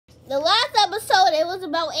The last episode, it was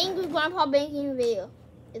about Angry Grandpa making a video.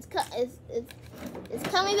 It's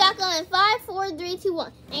coming back on in 5, 4, 3, 2,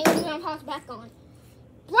 1. Angry Grandpa's back on.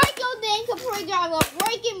 Break your thing, Capri Grandma.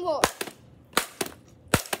 Break it more.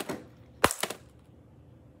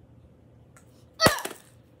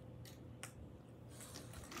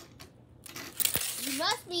 You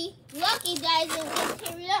must be lucky that I didn't get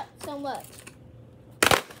tear it up so much.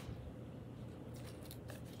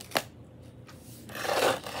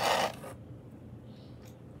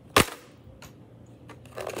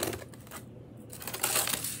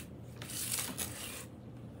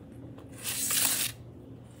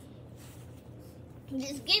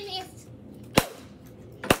 Just give me a...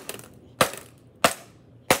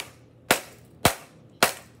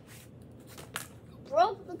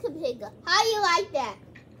 Broke the computer. How you like that?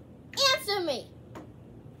 Answer me.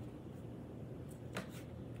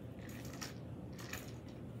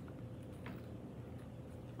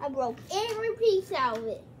 I broke every piece out of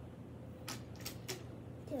it.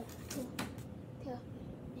 Tell.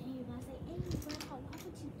 Then you're gonna say, Angry Grandpa, why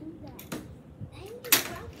would you do that? Angry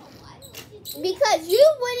Grandpa, why would you do that? Because you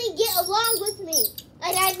wouldn't get along with me.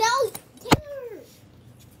 Like I know.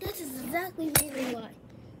 This is exactly the reason why.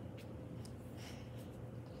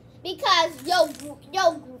 Because your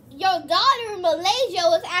daughter in Malaysia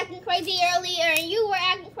was acting crazy earlier, and you were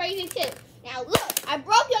acting crazy too. Now look, I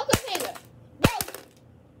broke your computer.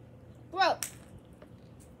 Broke.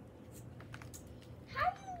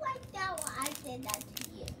 How do you like that when I did that to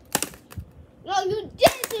you? No, you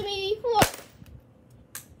did it to me before.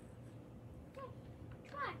 Okay,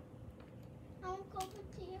 try. I won't go to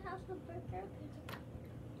your house for burger.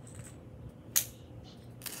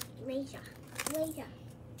 Malaysia.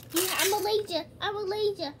 Yeah, I'm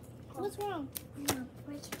Malaysia. What's wrong?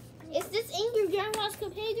 Is this Angry Grandpa's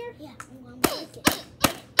computer? Yeah, I'm gonna break it.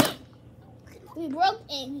 We broke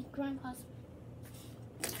Angry Grandpa's.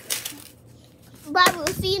 Bye, we'll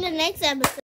see you in the next episode.